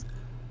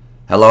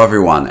Hello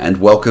everyone and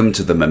welcome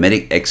to the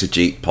Mimetic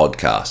Exegete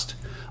podcast.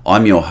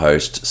 I'm your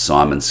host,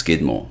 Simon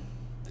Skidmore.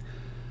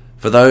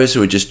 For those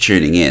who are just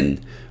tuning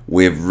in,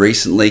 we've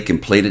recently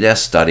completed our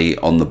study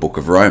on the book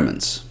of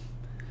Romans.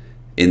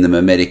 In the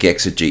Mimetic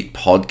Exegete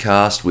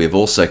podcast, we have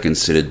also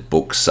considered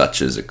books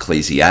such as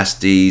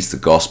Ecclesiastes, the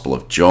Gospel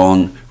of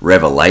John,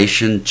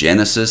 Revelation,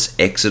 Genesis,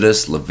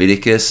 Exodus,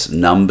 Leviticus,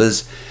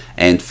 Numbers,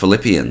 and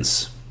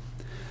Philippians.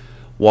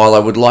 While I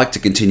would like to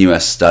continue our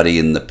study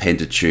in the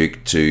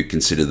Pentateuch to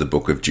consider the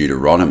book of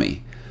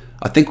Deuteronomy,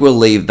 I think we'll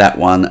leave that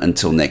one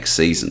until next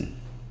season.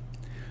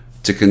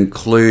 To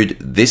conclude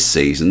this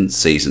season,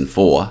 Season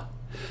 4,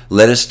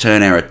 let us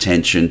turn our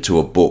attention to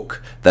a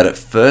book that at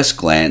first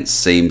glance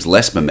seems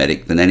less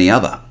mimetic than any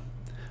other.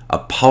 A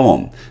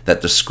poem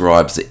that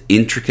describes the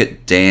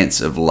intricate dance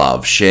of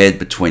love shared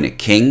between a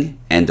king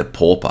and a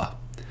pauper.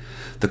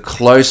 The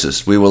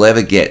closest we will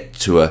ever get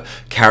to a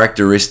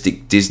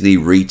characteristic Disney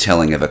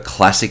retelling of a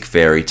classic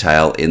fairy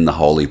tale in the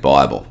Holy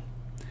Bible,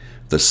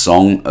 the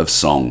Song of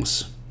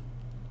Songs.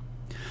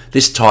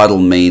 This title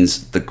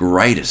means the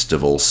greatest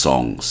of all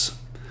songs.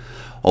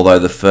 Although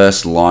the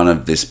first line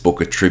of this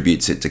book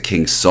attributes it to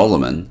King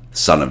Solomon,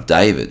 son of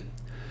David,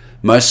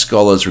 most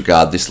scholars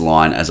regard this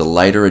line as a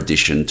later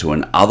addition to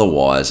an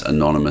otherwise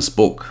anonymous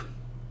book.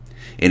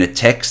 In a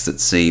text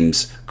that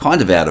seems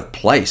kind of out of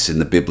place in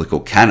the biblical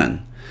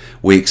canon,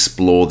 we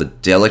explore the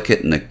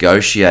delicate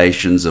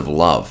negotiations of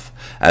love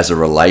as a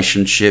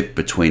relationship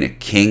between a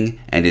king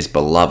and his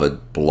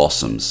beloved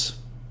blossoms.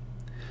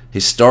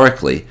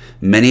 Historically,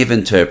 many have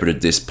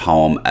interpreted this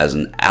poem as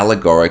an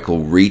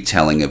allegorical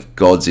retelling of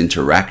God's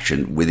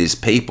interaction with his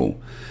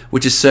people,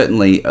 which is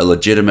certainly a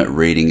legitimate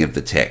reading of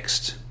the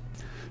text.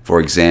 For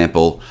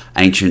example,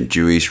 ancient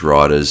Jewish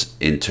writers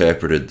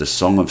interpreted the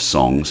Song of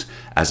Songs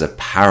as a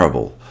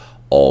parable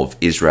of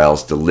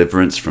Israel's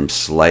deliverance from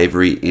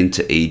slavery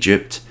into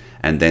Egypt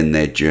and then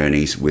their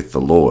journeys with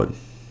the Lord.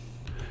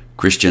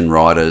 Christian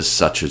writers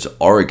such as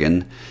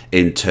Awaken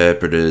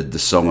interpreted the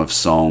Song of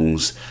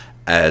Songs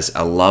as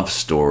a love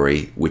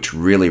story which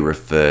really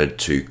referred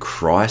to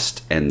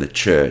Christ and the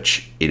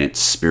church in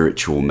its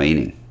spiritual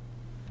meaning.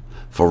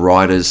 For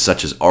writers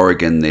such as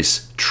Awaken,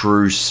 this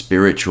true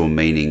spiritual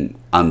meaning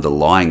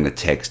underlying the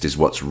text is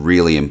what's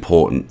really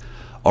important.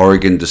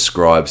 Awaken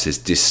describes his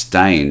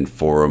disdain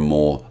for a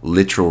more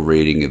literal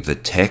reading of the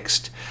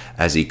text,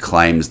 as he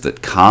claims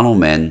that carnal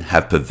men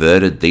have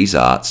perverted these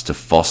arts to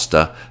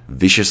foster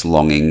vicious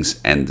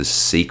longings and the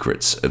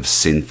secrets of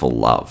sinful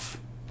love.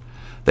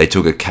 They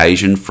took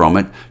occasion from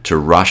it to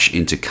rush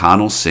into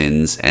carnal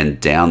sins and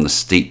down the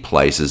steep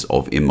places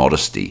of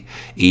immodesty,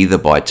 either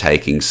by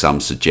taking some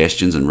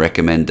suggestions and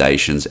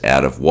recommendations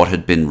out of what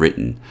had been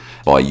written,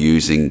 by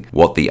using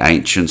what the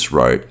ancients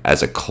wrote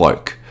as a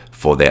cloak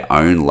for their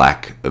own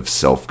lack of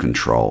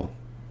self-control.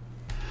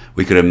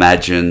 We could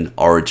imagine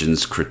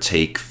Origen's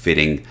critique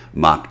fitting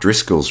Mark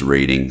Driscoll's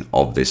reading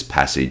of this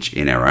passage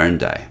in our own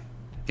day.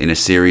 In a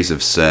series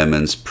of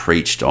sermons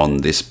preached on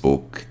this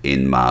book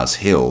in Mars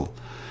Hill,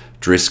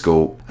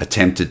 Driscoll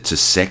attempted to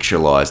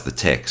sexualize the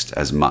text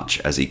as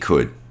much as he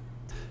could.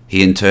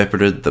 He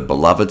interpreted the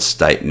beloved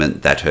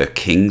statement that her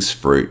king's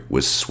fruit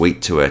was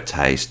sweet to her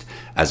taste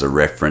as a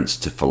reference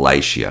to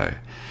fellatio,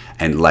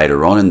 and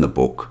later on in the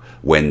book,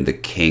 when the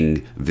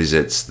king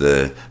visits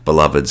the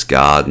beloved's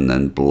garden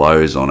and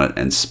blows on it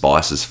and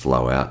spices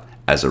flow out,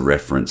 as a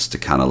reference to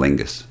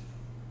cunnilingus.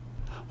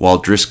 While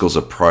Driscoll's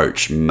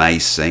approach may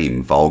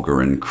seem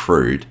vulgar and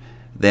crude,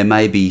 there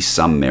may be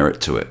some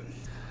merit to it.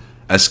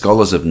 As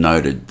scholars have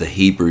noted, the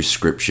Hebrew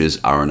scriptures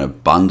are an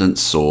abundant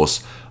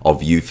source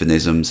of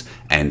euphemisms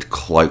and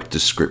cloaked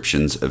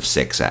descriptions of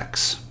sex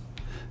acts.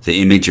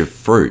 The image of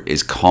fruit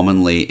is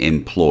commonly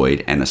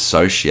employed and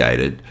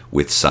associated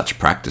with such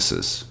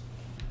practices.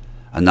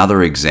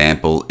 Another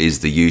example is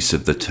the use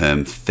of the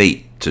term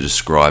feet to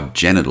describe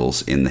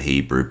genitals in the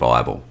Hebrew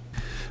Bible.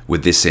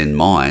 With this in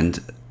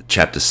mind,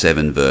 chapter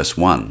 7 verse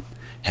 1,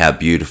 "How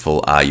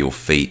beautiful are your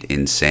feet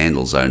in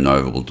sandals, O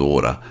noble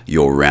daughter,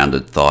 your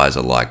rounded thighs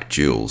are like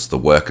jewels, the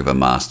work of a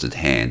mastered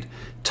hand,"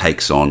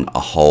 takes on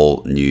a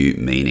whole new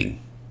meaning.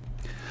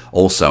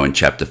 Also in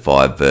chapter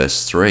 5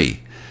 verse 3,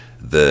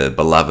 the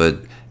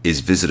beloved is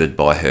visited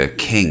by her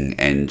king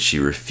and she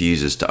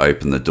refuses to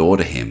open the door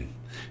to him.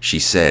 She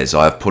says,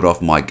 "I have put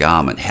off my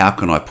garment. How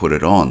can I put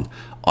it on?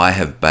 I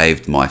have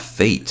bathed my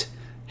feet.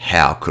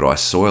 How could I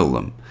soil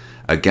them?"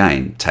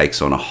 Again, takes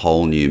on a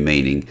whole new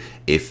meaning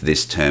if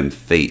this term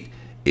feet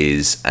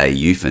is a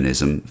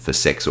euphemism for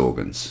sex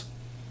organs.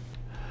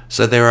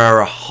 So there are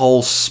a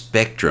whole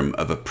spectrum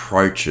of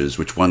approaches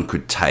which one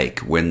could take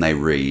when they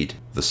read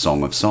the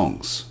Song of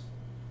Songs.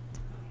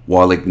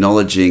 While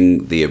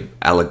acknowledging the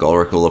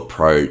allegorical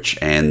approach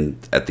and,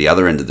 at the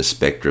other end of the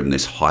spectrum,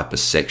 this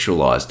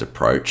hypersexualized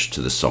approach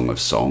to the Song of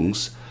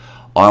Songs,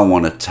 I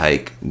want to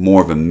take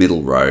more of a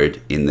middle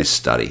road in this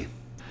study.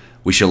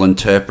 We shall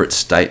interpret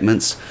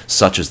statements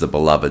such as the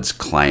beloved's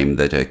claim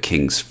that her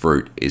king's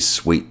fruit is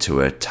sweet to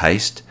her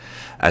taste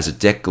as a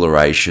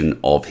declaration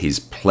of his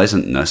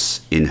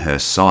pleasantness in her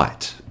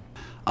sight.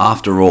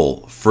 After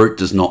all, fruit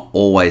does not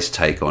always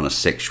take on a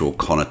sexual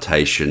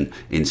connotation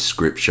in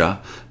Scripture,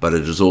 but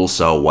it is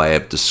also a way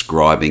of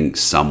describing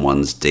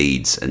someone's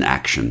deeds and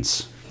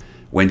actions.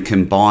 When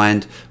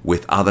combined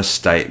with other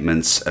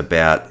statements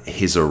about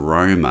his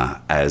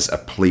aroma as a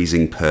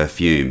pleasing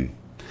perfume,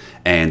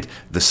 and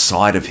the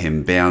sight of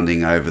him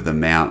bounding over the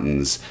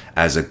mountains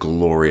as a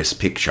glorious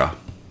picture,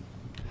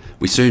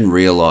 we soon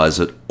realize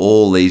that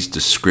all these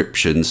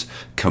descriptions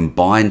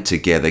combined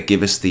together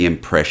give us the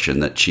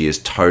impression that she is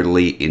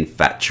totally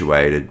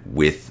infatuated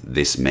with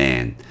this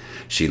man.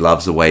 She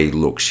loves the way he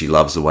looks, she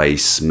loves the way he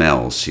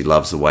smells, she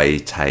loves the way he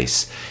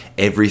tastes.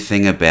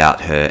 Everything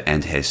about her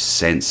and her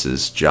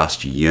senses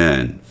just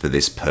yearn for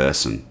this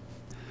person.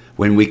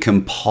 When we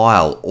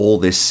compile all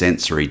this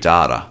sensory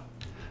data,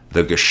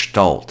 the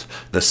gestalt,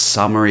 the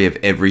summary of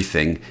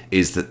everything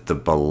is that the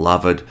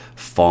beloved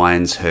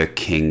finds her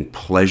king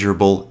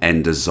pleasurable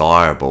and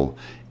desirable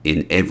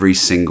in every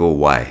single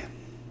way.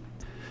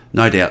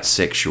 No doubt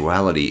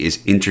sexuality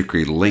is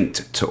intricately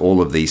linked to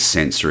all of these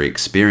sensory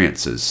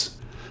experiences,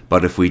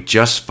 but if we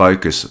just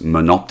focus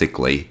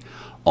monoptically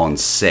on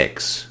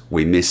sex,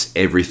 we miss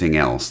everything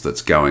else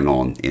that's going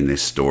on in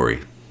this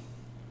story.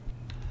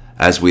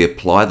 As we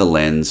apply the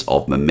lens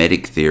of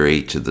mimetic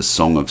theory to the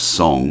Song of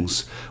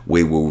Songs,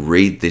 we will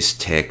read this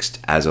text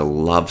as a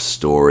love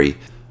story,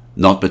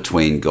 not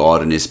between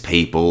God and his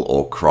people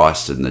or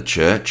Christ and the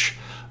church,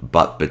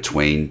 but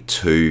between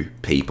two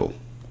people.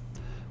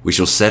 We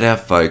shall set our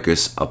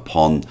focus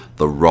upon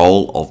the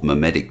role of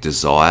mimetic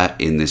desire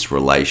in this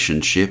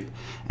relationship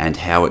and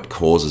how it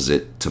causes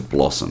it to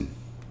blossom.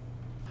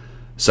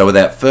 So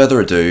without further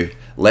ado,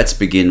 let's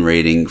begin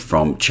reading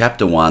from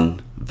chapter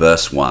 1,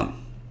 verse 1.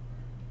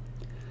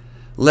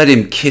 Let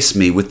him kiss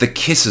me with the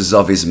kisses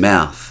of his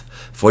mouth,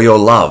 for your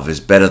love is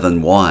better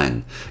than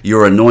wine.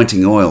 Your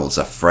anointing oils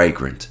are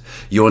fragrant.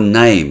 Your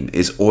name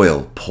is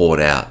oil poured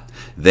out.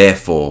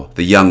 Therefore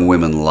the young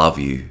women love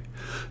you.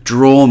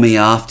 Draw me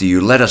after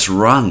you, let us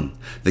run.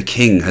 The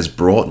king has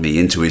brought me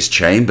into his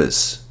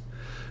chambers.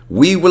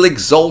 We will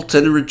exult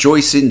and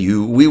rejoice in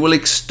you. We will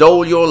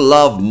extol your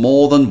love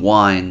more than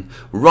wine.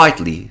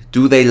 Rightly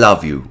do they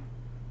love you.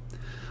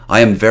 I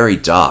am very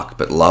dark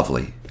but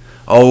lovely.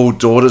 O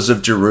daughters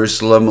of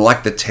Jerusalem,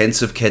 like the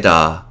tents of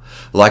Kedar,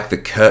 like the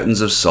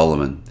curtains of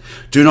Solomon.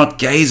 Do not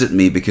gaze at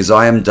me because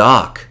I am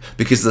dark,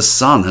 because the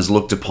sun has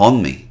looked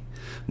upon me.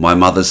 My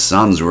mother's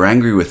sons were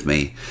angry with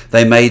me.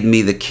 They made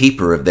me the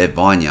keeper of their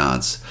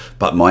vineyards,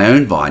 but my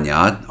own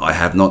vineyard I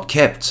have not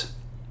kept.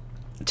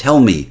 Tell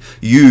me,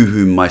 you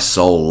whom my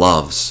soul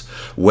loves,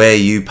 where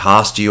you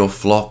pasture your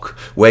flock,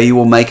 where you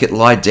will make it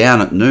lie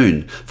down at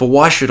noon. For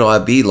why should I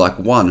be like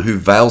one who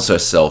veils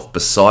herself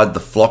beside the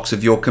flocks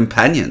of your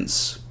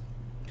companions?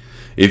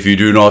 If you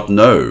do not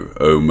know,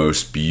 O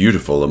most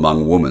beautiful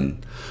among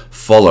women,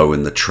 follow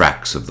in the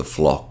tracks of the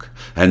flock,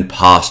 and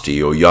pasture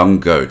your young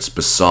goats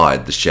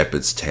beside the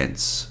shepherds'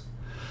 tents.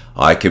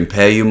 I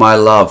compare you, my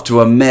love,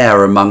 to a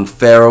mare among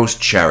Pharaoh's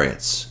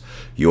chariots.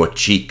 Your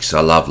cheeks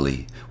are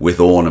lovely, with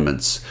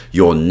ornaments,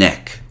 your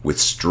neck with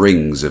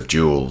strings of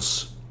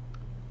jewels.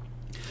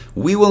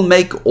 We will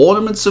make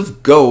ornaments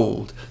of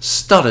gold,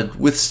 studded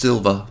with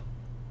silver.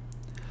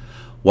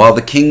 While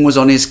the king was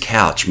on his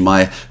couch,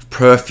 my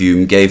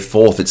perfume gave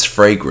forth its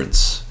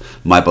fragrance.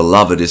 My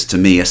beloved is to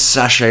me a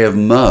sachet of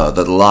myrrh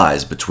that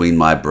lies between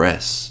my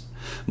breasts.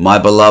 My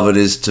beloved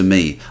is to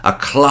me a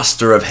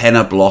cluster of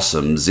henna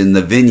blossoms in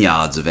the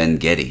vineyards of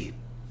En-gedi.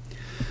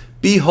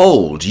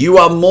 Behold, you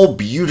are more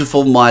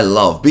beautiful, my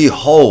love.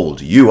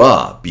 Behold, you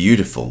are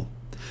beautiful.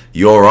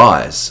 Your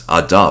eyes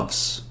are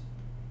doves.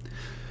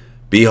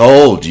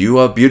 Behold, you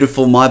are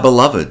beautiful, my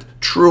beloved,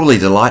 truly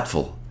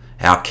delightful.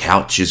 Our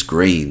couch is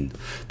green.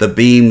 The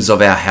beams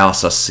of our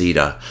house are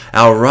cedar.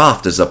 Our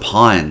rafters are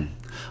pine.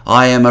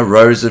 I am a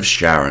rose of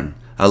Sharon,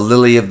 a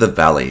lily of the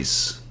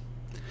valleys.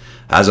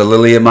 As a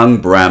lily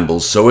among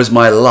brambles, so is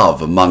my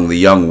love among the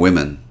young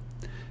women.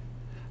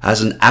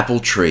 As an apple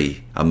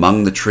tree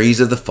among the trees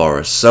of the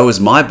forest, so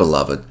is my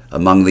beloved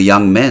among the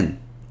young men.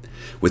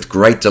 With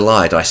great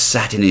delight I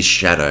sat in his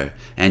shadow,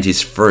 and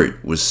his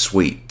fruit was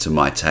sweet to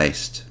my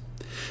taste.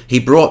 He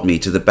brought me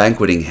to the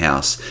banqueting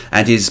house,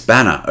 and his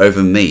banner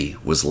over me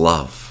was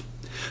love.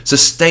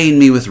 Sustain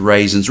me with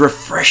raisins,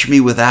 refresh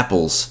me with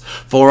apples,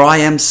 for I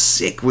am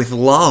sick with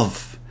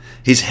love.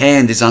 His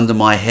hand is under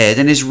my head,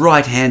 and his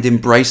right hand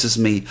embraces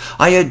me.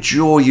 I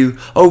adjure you,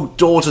 O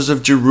daughters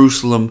of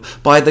Jerusalem,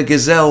 by the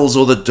gazelles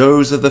or the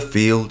does of the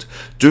field,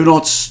 do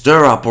not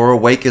stir up or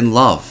awaken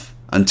love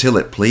until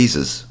it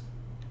pleases.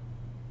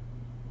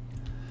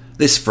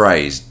 This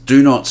phrase,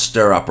 do not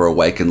stir up or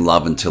awaken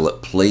love until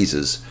it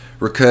pleases,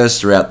 recurs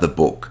throughout the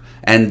book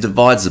and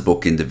divides the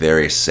book into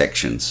various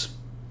sections.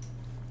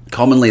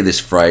 Commonly, this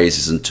phrase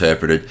is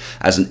interpreted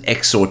as an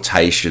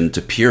exhortation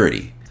to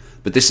purity,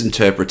 but this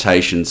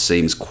interpretation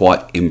seems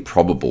quite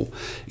improbable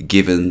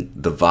given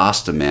the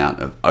vast amount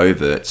of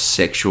overt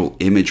sexual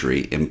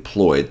imagery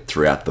employed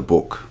throughout the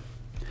book.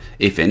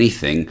 If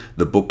anything,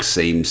 the book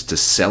seems to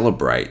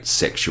celebrate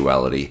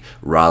sexuality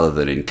rather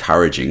than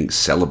encouraging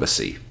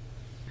celibacy.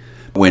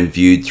 When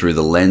viewed through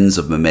the lens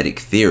of mimetic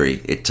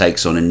theory, it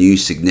takes on a new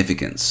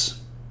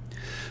significance.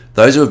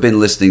 Those who have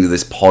been listening to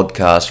this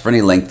podcast for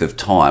any length of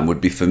time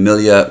would be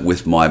familiar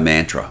with my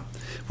mantra.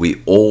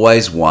 We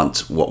always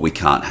want what we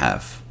can't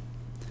have.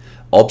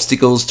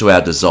 Obstacles to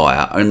our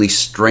desire only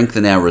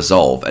strengthen our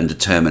resolve and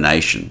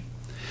determination.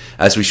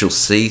 As we shall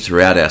see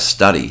throughout our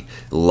study,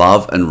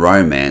 love and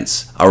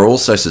romance are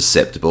also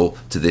susceptible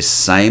to this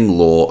same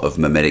law of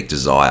mimetic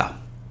desire.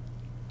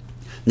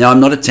 Now,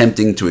 I'm not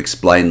attempting to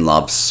explain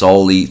love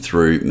solely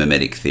through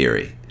mimetic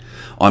theory.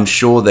 I'm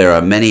sure there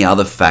are many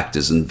other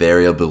factors and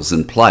variables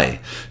in play,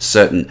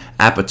 certain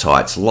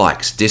appetites,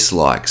 likes,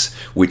 dislikes,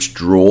 which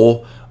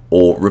draw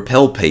or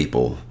repel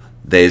people.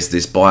 There's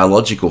this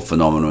biological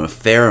phenomenon of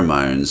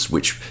pheromones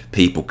which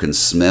people can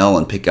smell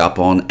and pick up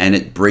on, and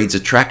it breeds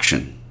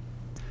attraction.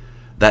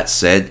 That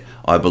said,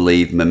 I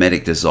believe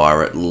mimetic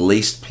desire at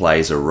least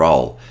plays a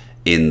role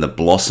in the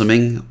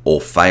blossoming or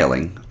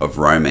failing of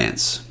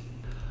romance.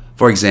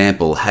 For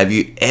example, have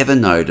you ever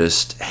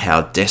noticed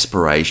how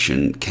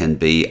desperation can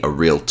be a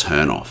real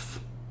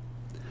turn-off?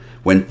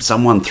 When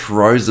someone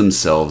throws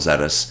themselves at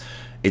us,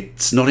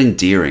 it's not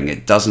endearing.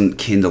 It doesn't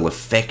kindle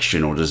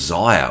affection or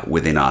desire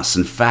within us.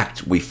 In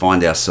fact, we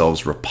find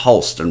ourselves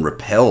repulsed and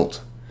repelled.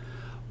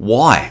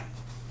 Why?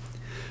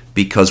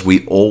 Because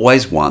we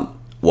always want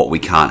what we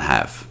can't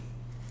have.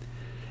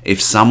 If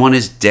someone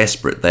is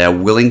desperate, they are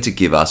willing to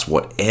give us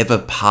whatever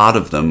part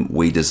of them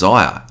we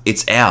desire.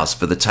 It's ours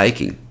for the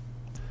taking.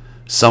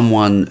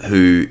 Someone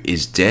who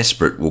is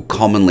desperate will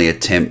commonly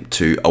attempt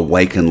to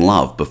awaken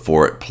love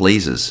before it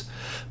pleases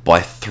by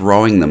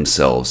throwing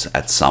themselves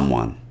at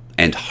someone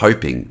and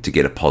hoping to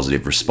get a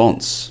positive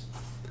response.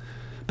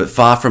 But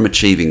far from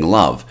achieving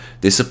love,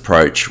 this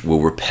approach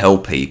will repel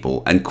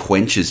people and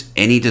quenches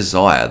any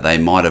desire they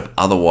might have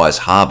otherwise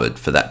harbored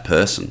for that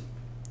person.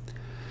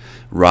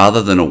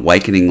 Rather than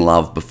awakening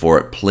love before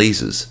it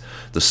pleases,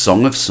 the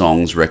Song of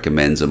Songs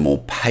recommends a more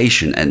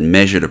patient and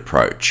measured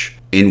approach,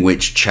 in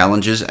which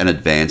challenges and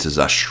advances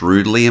are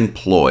shrewdly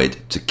employed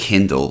to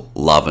kindle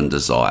love and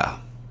desire.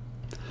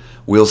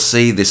 We'll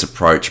see this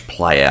approach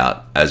play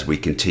out as we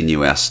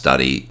continue our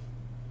study.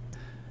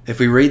 If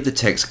we read the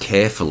text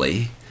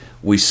carefully,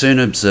 we soon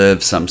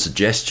observe some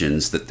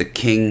suggestions that the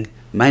king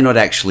may not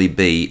actually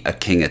be a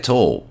king at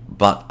all,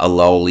 but a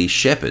lowly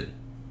shepherd.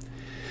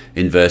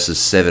 In verses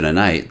 7 and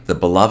 8, the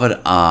beloved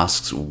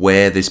asks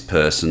where this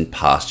person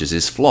pastures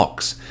his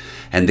flocks,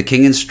 and the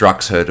king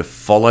instructs her to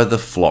follow the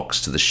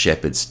flocks to the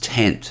shepherd's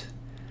tent.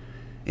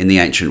 In the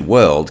ancient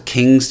world,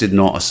 kings did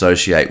not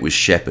associate with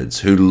shepherds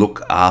who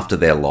look after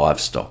their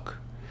livestock.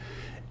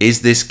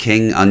 Is this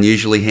king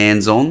unusually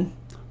hands-on?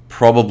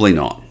 Probably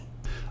not.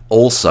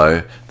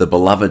 Also, the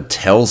beloved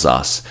tells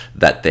us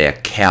that their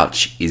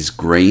couch is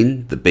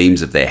green, the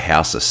beams of their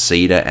house are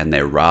cedar, and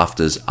their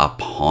rafters are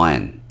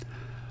pine.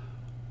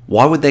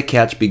 Why would their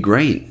couch be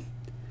green?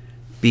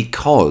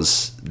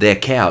 Because their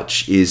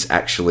couch is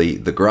actually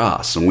the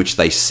grass on which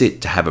they sit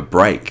to have a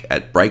break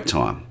at break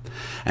time.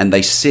 And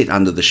they sit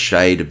under the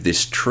shade of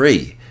this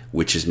tree,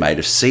 which is made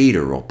of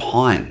cedar or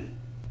pine.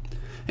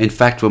 In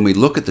fact, when we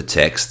look at the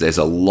text, there's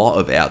a lot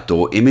of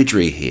outdoor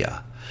imagery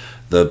here.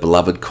 The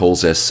beloved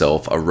calls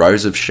herself a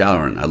rose of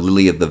Sharon, a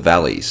lily of the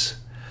valleys.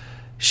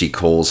 She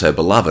calls her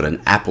beloved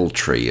an apple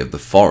tree of the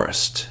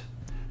forest.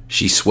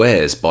 She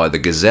swears by the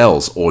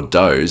gazelles or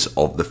does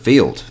of the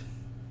field.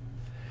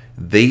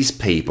 These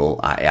people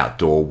are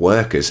outdoor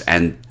workers,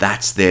 and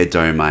that's their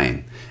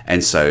domain.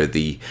 And so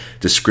the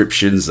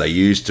descriptions they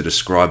use to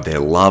describe their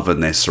love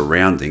and their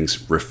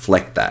surroundings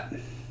reflect that.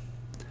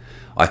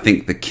 I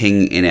think the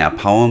king in our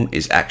poem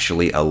is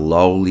actually a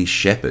lowly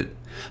shepherd.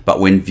 But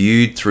when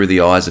viewed through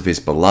the eyes of his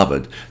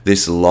beloved,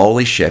 this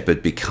lowly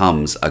shepherd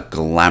becomes a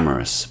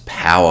glamorous,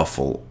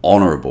 powerful,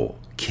 honourable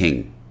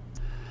king.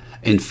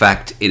 In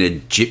fact, in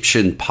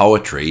Egyptian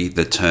poetry,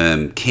 the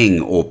term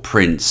king or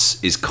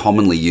prince is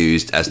commonly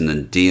used as an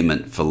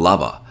endearment for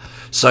lover.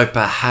 So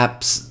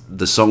perhaps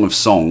the Song of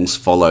Songs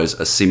follows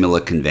a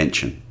similar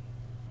convention.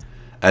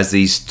 As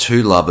these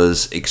two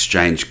lovers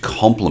exchange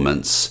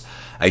compliments,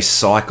 a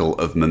cycle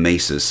of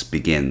mimesis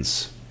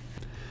begins.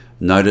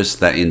 Notice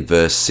that in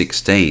verse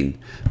 16,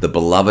 the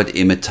beloved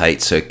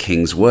imitates her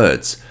king's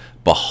words,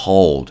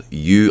 "Behold,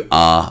 you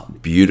are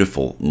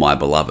beautiful, my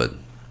beloved."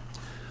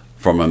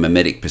 From a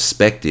mimetic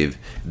perspective,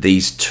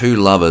 these two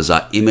lovers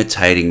are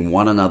imitating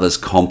one another's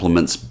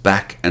compliments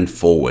back and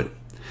forward.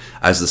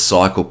 As the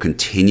cycle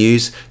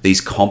continues, these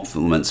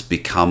compliments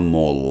become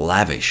more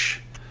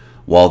lavish.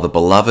 While the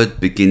beloved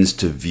begins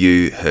to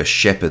view her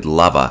shepherd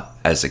lover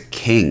as a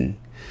king,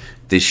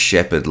 this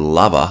shepherd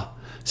lover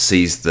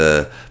sees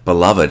the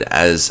beloved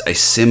as a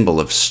symbol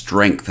of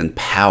strength and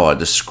power,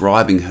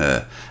 describing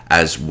her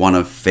as one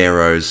of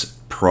Pharaoh's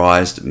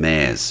prized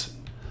mares.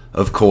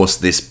 Of course,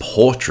 this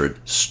portrait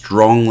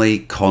strongly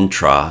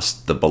contrasts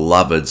the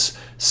beloved's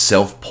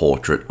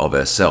self-portrait of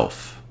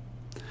herself.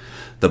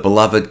 The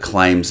beloved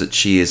claims that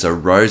she is a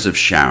rose of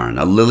Sharon,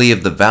 a lily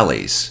of the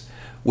valleys,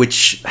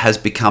 which has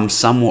become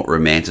somewhat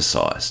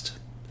romanticized.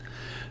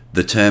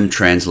 The term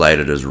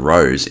translated as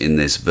rose in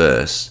this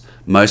verse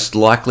most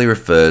likely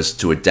refers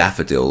to a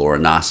daffodil or a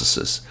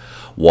narcissus,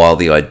 while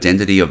the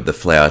identity of the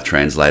flower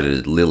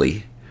translated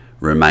lily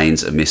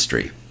remains a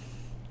mystery.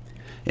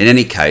 In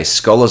any case,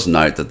 scholars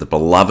note that the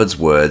beloved's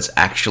words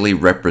actually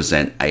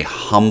represent a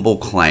humble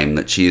claim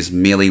that she is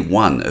merely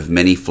one of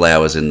many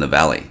flowers in the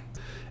valley.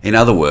 In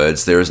other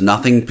words, there is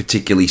nothing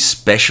particularly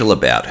special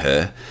about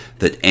her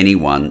that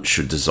anyone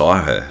should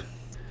desire her.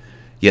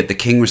 Yet the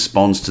king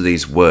responds to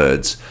these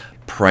words,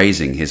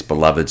 praising his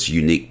beloved's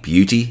unique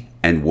beauty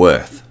and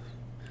worth.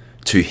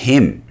 To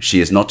him, she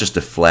is not just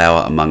a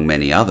flower among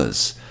many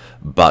others,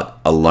 but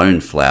a lone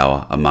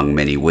flower among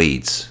many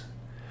weeds.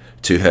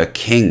 To her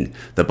king,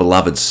 the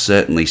beloved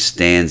certainly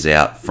stands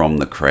out from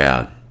the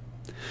crowd.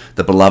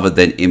 The beloved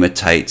then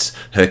imitates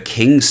her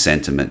king's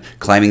sentiment,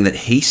 claiming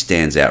that he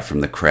stands out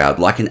from the crowd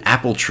like an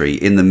apple tree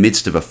in the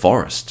midst of a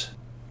forest.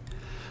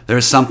 There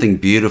is something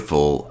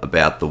beautiful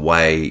about the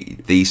way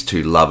these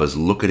two lovers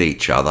look at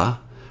each other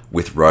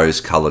with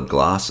rose-coloured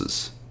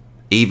glasses,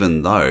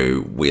 even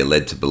though we are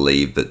led to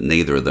believe that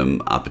neither of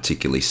them are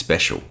particularly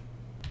special.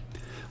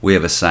 We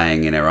have a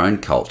saying in our own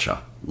culture,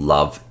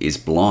 love is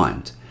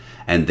blind,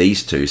 and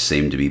these two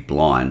seem to be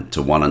blind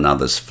to one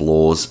another's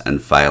flaws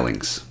and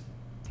failings.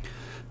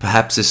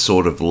 Perhaps this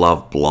sort of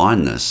love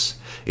blindness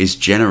is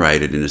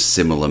generated in a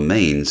similar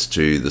means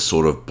to the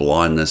sort of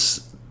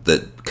blindness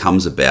that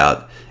comes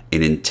about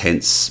in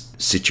intense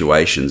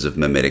situations of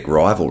mimetic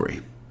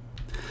rivalry.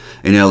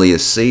 In earlier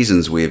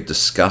seasons, we have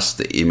discussed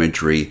the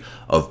imagery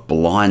of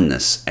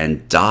blindness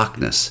and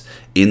darkness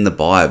in the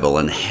Bible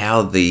and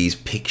how these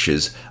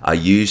pictures are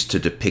used to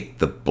depict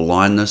the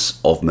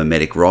blindness of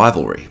mimetic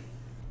rivalry.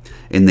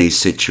 In these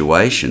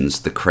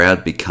situations, the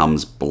crowd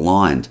becomes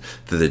blind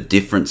to the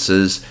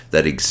differences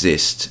that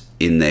exist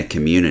in their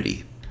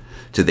community,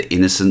 to the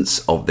innocence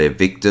of their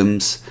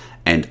victims,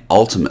 and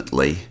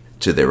ultimately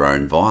to their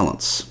own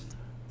violence.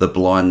 The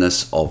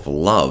blindness of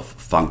love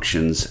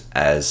functions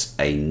as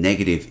a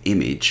negative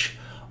image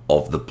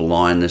of the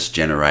blindness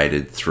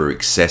generated through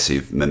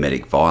excessive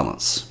mimetic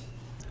violence.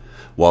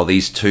 While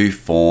these two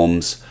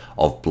forms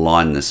of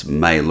blindness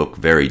may look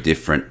very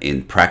different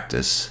in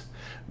practice,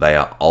 they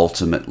are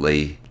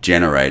ultimately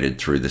generated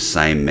through the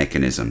same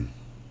mechanism.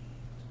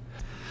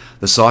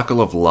 The cycle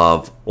of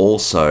love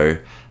also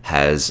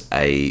has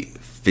a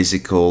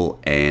physical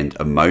and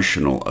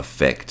emotional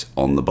effect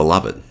on the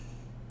beloved.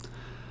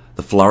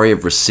 The flurry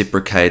of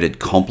reciprocated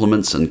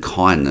compliments and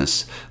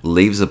kindness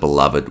leaves a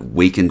beloved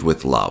weakened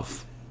with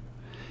love.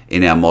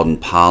 In our modern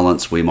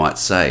parlance, we might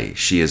say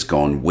she has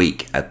gone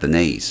weak at the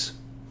knees.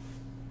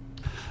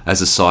 As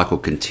the cycle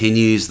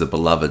continues, the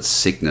beloved's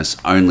sickness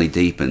only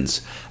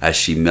deepens as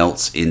she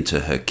melts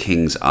into her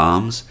king's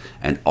arms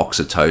and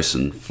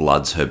oxytocin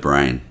floods her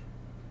brain.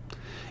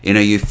 In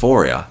her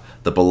euphoria,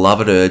 the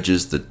beloved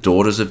urges the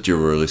daughters of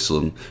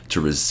Jerusalem to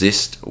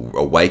resist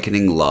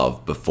awakening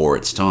love before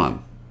its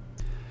time.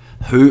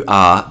 Who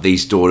are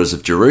these daughters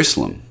of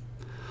Jerusalem?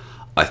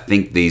 I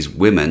think these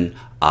women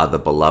are the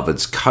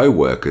beloved's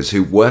co-workers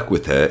who work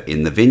with her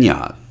in the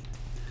vineyard.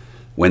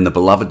 When the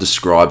beloved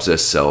describes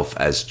herself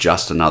as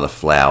just another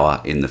flower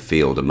in the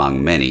field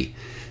among many,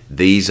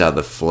 these are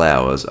the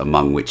flowers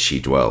among which she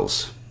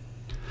dwells.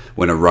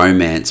 When a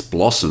romance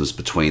blossoms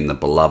between the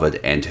beloved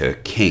and her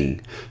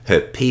king, her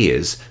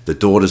peers, the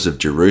daughters of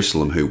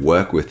Jerusalem who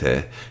work with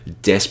her,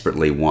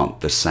 desperately want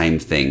the same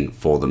thing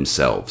for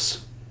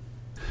themselves.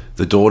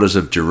 The daughters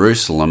of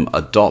Jerusalem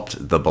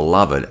adopt the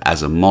beloved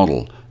as a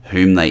model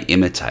whom they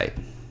imitate,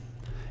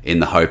 in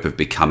the hope of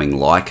becoming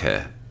like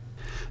her.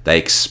 They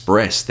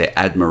express their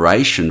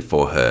admiration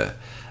for her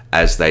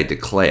as they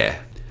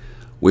declare,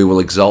 "We will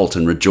exult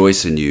and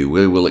rejoice in you.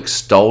 We will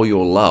extol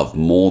your love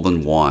more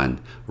than wine.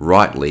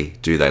 Rightly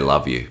do they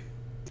love you."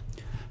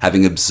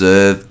 Having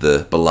observed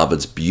the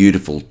beloved's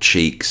beautiful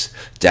cheeks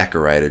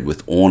decorated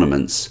with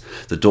ornaments,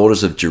 the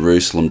daughters of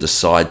Jerusalem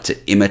decide to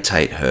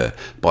imitate her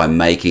by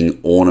making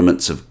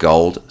ornaments of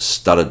gold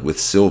studded with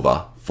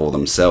silver for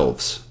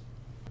themselves.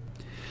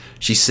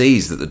 She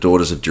sees that the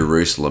daughters of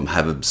Jerusalem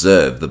have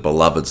observed the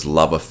beloved's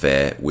love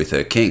affair with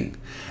her king,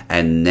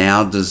 and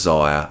now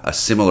desire a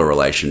similar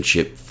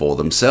relationship for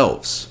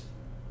themselves.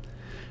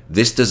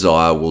 This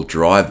desire will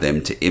drive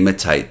them to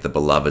imitate the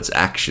beloved's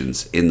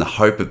actions in the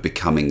hope of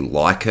becoming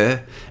like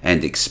her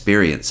and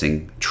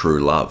experiencing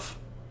true love.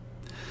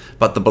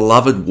 But the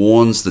beloved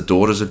warns the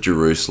daughters of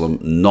Jerusalem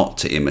not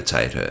to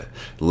imitate her,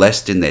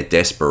 lest in their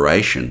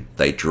desperation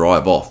they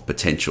drive off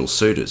potential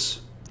suitors.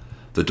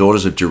 The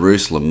daughters of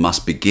Jerusalem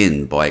must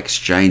begin by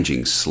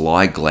exchanging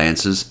sly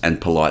glances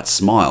and polite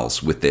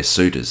smiles with their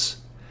suitors.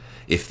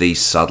 If these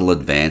subtle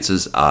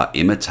advances are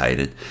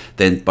imitated,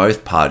 then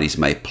both parties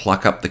may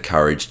pluck up the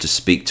courage to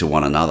speak to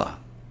one another.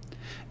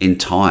 In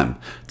time,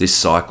 this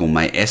cycle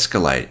may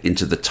escalate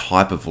into the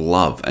type of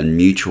love and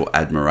mutual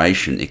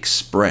admiration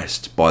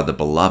expressed by the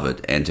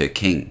beloved and her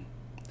king.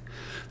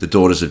 The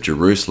daughters of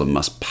Jerusalem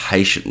must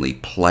patiently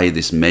play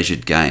this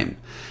measured game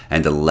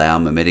and allow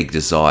mimetic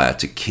desire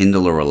to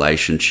kindle a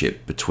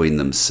relationship between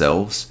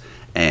themselves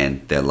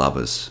and their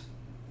lovers.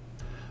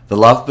 The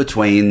love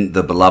between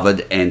the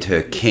beloved and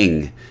her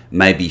king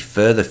may be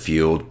further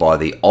fueled by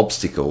the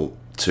obstacle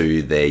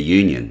to their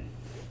union.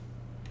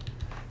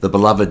 The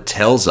beloved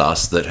tells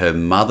us that her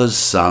mother's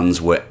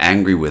sons were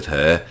angry with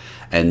her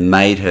and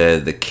made her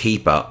the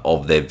keeper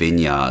of their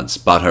vineyards,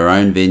 but her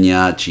own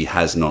vineyard she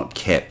has not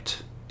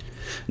kept.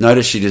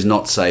 Notice she does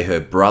not say her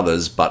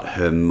brothers, but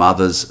her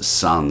mother's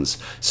sons,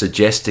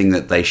 suggesting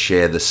that they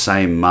share the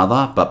same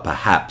mother, but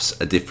perhaps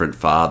a different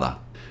father.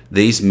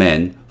 These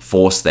men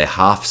force their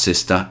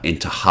half-sister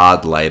into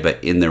hard labour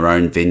in their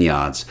own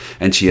vineyards,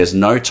 and she has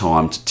no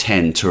time to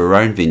tend to her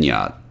own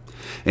vineyard.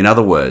 In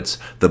other words,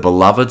 the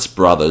beloved's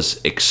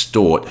brothers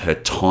extort her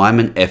time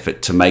and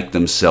effort to make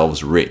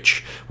themselves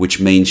rich, which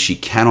means she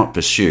cannot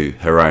pursue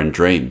her own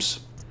dreams.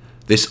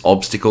 This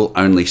obstacle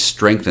only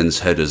strengthens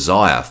her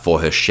desire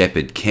for her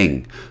shepherd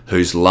king,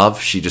 whose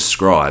love she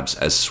describes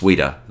as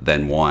sweeter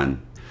than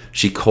wine.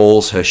 She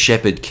calls her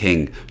shepherd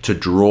king to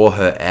draw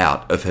her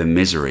out of her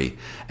misery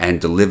and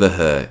deliver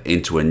her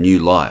into a new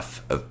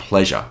life of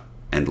pleasure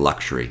and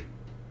luxury.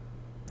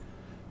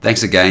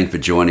 Thanks again for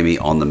joining me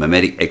on the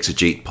Mimetic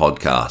Exegete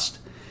podcast.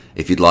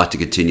 If you'd like to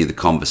continue the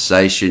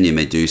conversation, you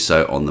may do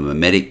so on the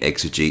Mimetic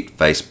Exegete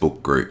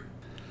Facebook group.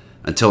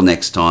 Until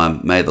next time,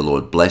 may the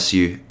Lord bless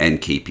you and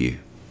keep you.